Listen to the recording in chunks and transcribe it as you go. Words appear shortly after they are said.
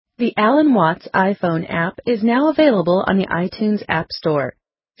The Alan Watts iPhone app is now available on the iTunes App Store,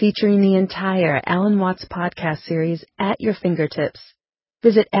 featuring the entire Alan Watts podcast series at your fingertips.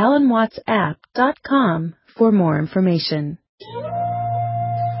 Visit alanwattsapp.com for more information.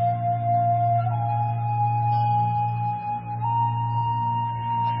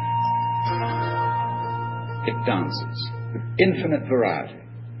 It dances with infinite variety.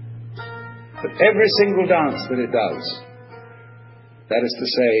 But every single dance that it does, that is to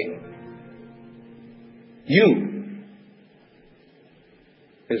say, you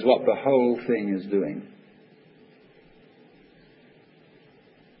is what the whole thing is doing.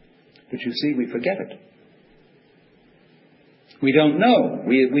 But you see, we forget it. We don't know.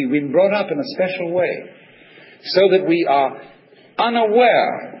 We've been brought up in a special way so that we are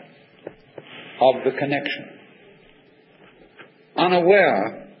unaware of the connection.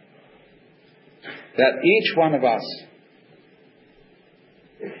 Unaware that each one of us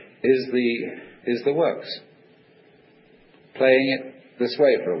is the works, playing it this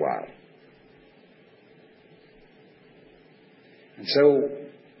way for a while. And so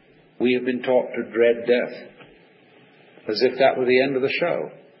we have been taught to dread death, as if that were the end of the show.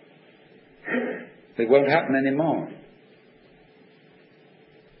 It won't happen anymore.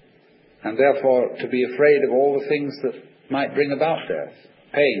 And therefore to be afraid of all the things that might bring about death,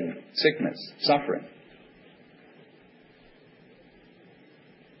 pain, sickness, suffering.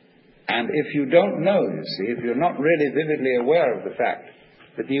 And if you don't know, you see, if you're not really vividly aware of the fact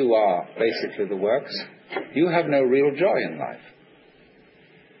that you are basically the works, you have no real joy in life.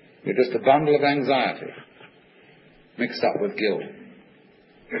 You're just a bundle of anxiety mixed up with guilt.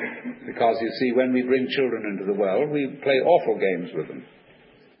 Because, you see, when we bring children into the world, we play awful games with them.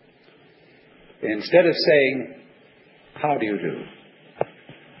 Instead of saying, "How do you do?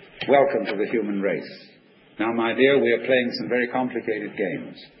 Welcome to the human race. Now, my dear, we are playing some very complicated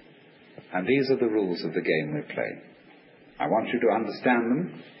games. And these are the rules of the game we play. I want you to understand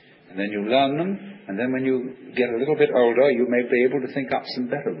them, and then you learn them, and then when you get a little bit older, you may be able to think up some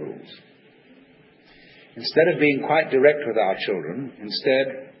better rules." Instead of being quite direct with our children,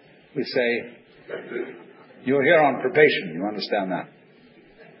 instead we say, "You're here on probation, you understand that?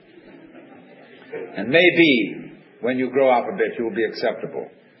 And maybe when you grow up a bit, you'll be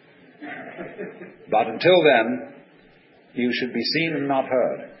acceptable. But until then, you should be seen and not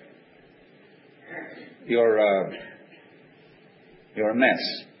heard. You're a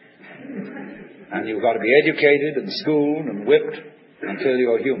mess. And you've got to be educated and schooled and whipped until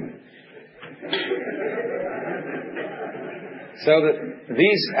you're human." So that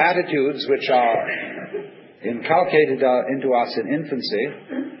these attitudes which are inculcated into us in infancy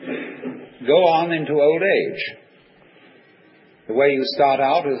go on into old age. The way you start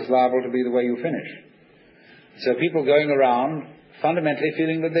out is liable to be the way you finish. So people going around fundamentally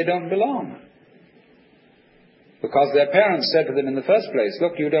feeling that they don't belong. Because their parents said to them in the first place,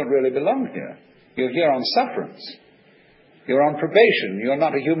 "Look, you don't really belong here. You're here on sufferance. You're on probation. You're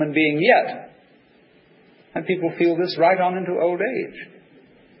not a human being yet." And people feel this right on into old age.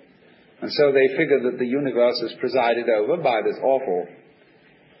 And so they figure that the universe is presided over by this awful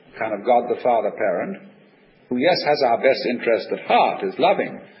kind of God the Father parent, who, yes, has our best interest at heart, is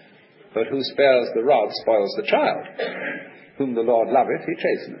loving, but who spares the rod spoils the child. Whom the Lord loveth, he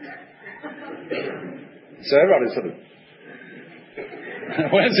chasteneth. So everybody's sort of,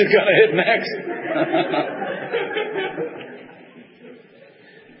 when's it going to hit next?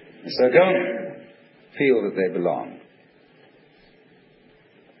 So don't feel that they belong.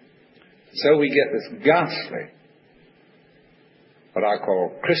 So we get this ghastly, what I call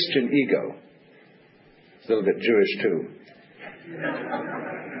Christian ego. It's a little bit Jewish too.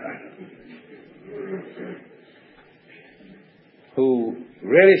 Who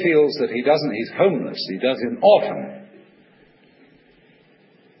really feels that he's homeless, he's an orphan.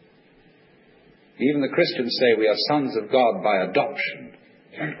 Even the Christians say we are sons of God by adoption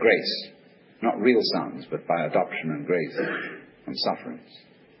and grace. Not real sons, but by adoption and grace and sufferance.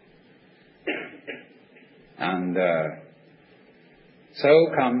 And so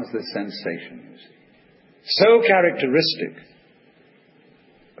comes this sensation, so characteristic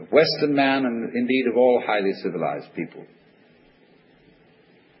of Western man and indeed of all highly civilized people,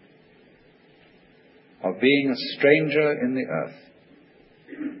 of being a stranger in the earth.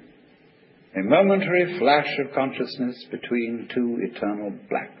 A momentary flash of consciousness between two eternal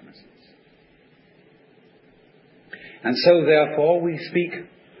blacknesses. And so therefore we speak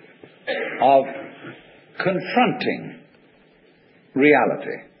of confronting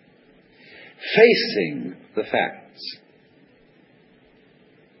reality, facing the facts.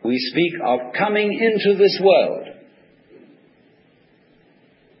 We speak of coming into this world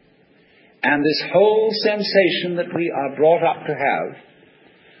And this whole sensation that we are brought up to have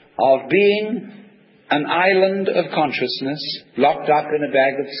of being an island of consciousness, locked up in a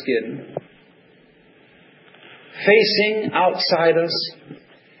bag of skin, facing outside us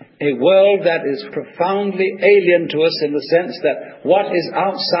a world that is profoundly alien to us in the sense that what is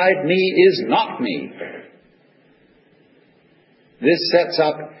outside me is not me. This sets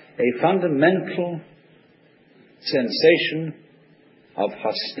up a fundamental sensation of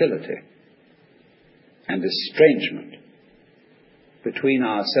hostility and estrangement between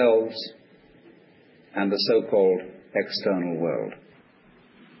ourselves and the so-called external world.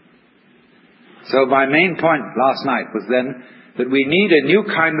 So my main point last night was then that we need a new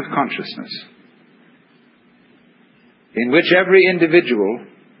kind of consciousness in which every individual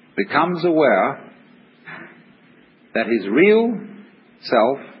becomes aware that his real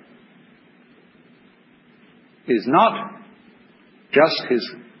self is not just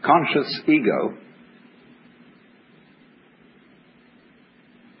his conscious ego.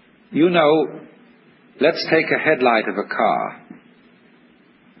 You know, let's take a headlight of a car.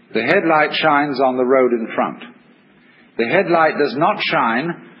 The headlight shines on the road in front. The headlight does not shine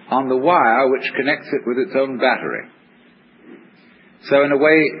on the wire which connects it with its own battery. So in a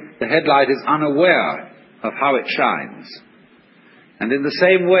way, the headlight is unaware of how it shines. And in the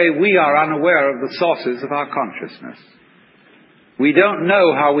same way, we are unaware of the sources of our consciousness. We don't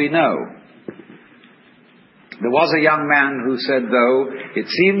know how we know. There was a young man who said, though, it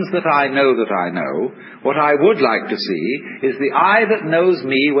seems that I know that I know, what I would like to see is the I that knows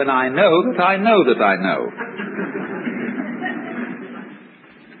me when I know that I know that I know.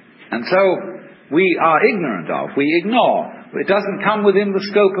 And so we are ignorant of, we ignore, it doesn't come within the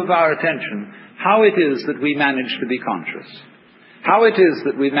scope of our attention how it is that we manage to be conscious, how it is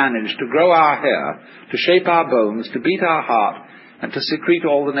that we manage to grow our hair, to shape our bones, to beat our heart, and to secrete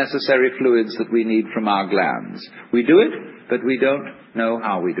all the necessary fluids that we need from our glands. We do it, but we don't know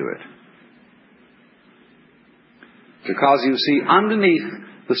how we do it. Because you see, underneath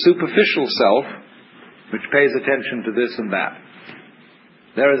the superficial self, which pays attention to this and that,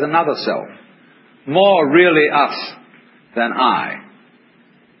 there is another self, more really us than I.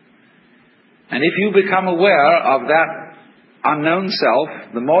 And if you become aware of that unknown self,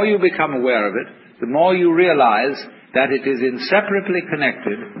 the more you become aware of it, the more you realize that it is inseparably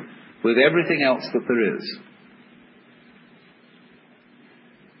connected with everything else that there is.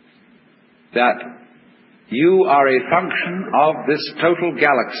 That you are a function of this total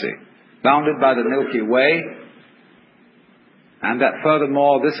galaxy, bounded by the Milky Way, and that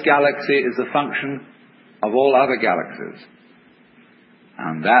furthermore this galaxy is a function of all other galaxies.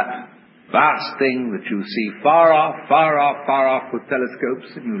 And that vast thing that you see far off, far off, far off with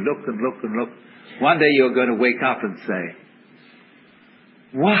telescopes, and you look and look and look, one day you're going to wake up and say,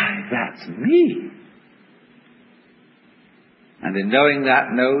 why, that's me. And in knowing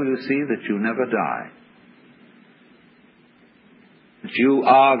that, you see that you never die. That you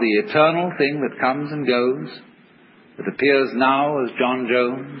are the eternal thing that comes and goes, that appears now as John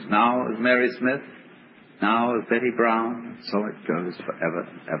Jones, now as Mary Smith, now as Betty Brown, and so it goes forever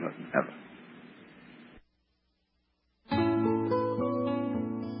and ever and ever.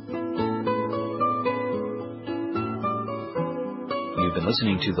 You've been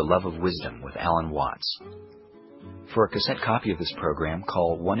listening to The Love of Wisdom with Alan Watts. For a cassette copy of this program,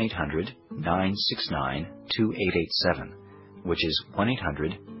 call 1-800-969-2887, which is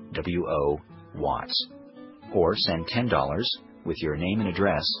 1-800-WO-WATTS, or send $10 with your name and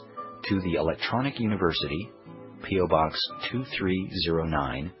address to the Electronic University, P.O. Box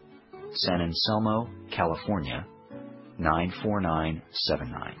 2309, San Anselmo, California,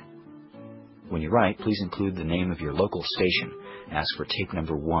 94979. When you write, please include the name of your local station. Ask for tape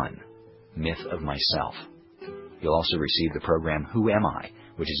number 1, Myth of Myself. You'll also receive the program Who Am I,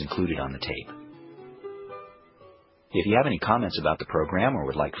 which is included on the tape. If you have any comments about the program or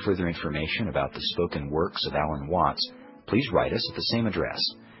would like further information about the spoken works of Alan Watts, please write us at the same address,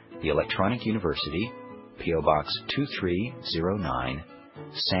 the Electronic University, P.O. Box 2309,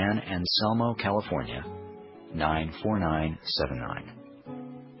 San Anselmo, California, 94979.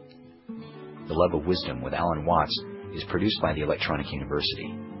 The Love of Wisdom with Alan Watts is produced by the Electronic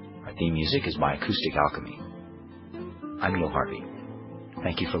University. Our theme music is by Acoustic Alchemy. I'm Neil Harvey.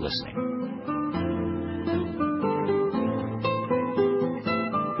 Thank you for listening.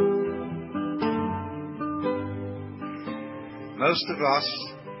 Most of us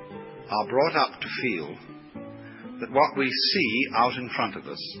are brought up to feel that what we see out in front of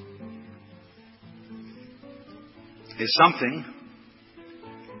us is something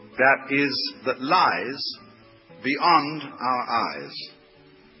that lies beyond our eyes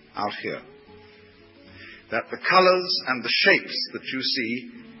out here. that the colors and the shapes that you see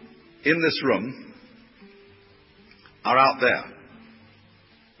in this room are out there.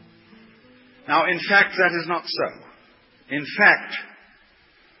 Now, in fact, that is not so. In fact,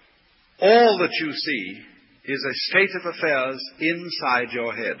 all that you see is a state of affairs inside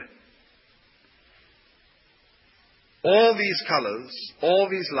your head. All these colors, all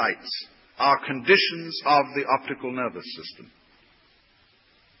these lights, are conditions of the optical nervous system.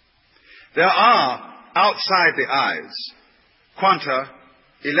 There are, outside the eyes, quanta,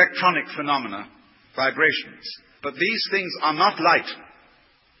 electronic phenomena, vibrations. But these things are not light.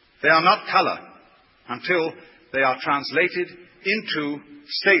 They are not color until they are translated into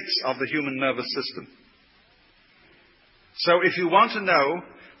states of the human nervous system. So if you want to know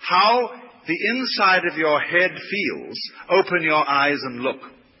how the inside of your head feels, open your eyes and look.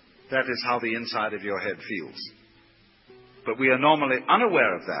 That is how the inside of your head feels. But we are normally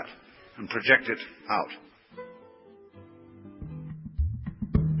unaware of that and project it out.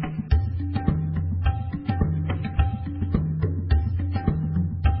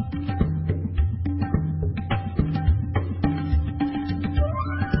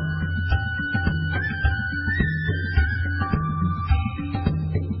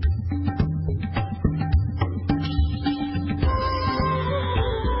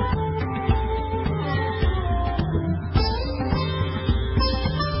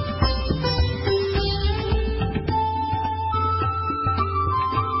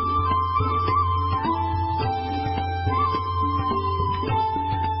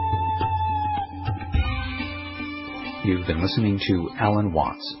 You've been listening to Alan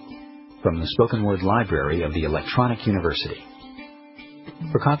Watts from the Spoken Word Library of the Electronic University.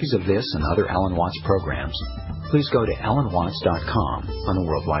 For copies of this and other Alan Watts programs, please go to alanwatts.com on the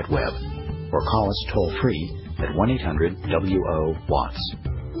World Wide Web or call us toll-free at 1-800-WO-WATTS.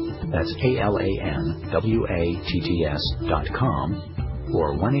 That's ALANWATTS.com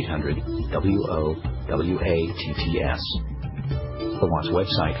or 1-800-WO-WATTS. The Watts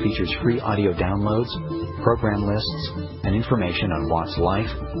website features free audio downloads, program lists, and information on Watts'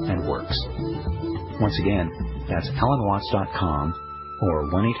 life and works. Once again, that's alanwatts.com or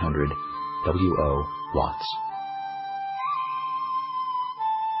 1-800-WO-WATTS.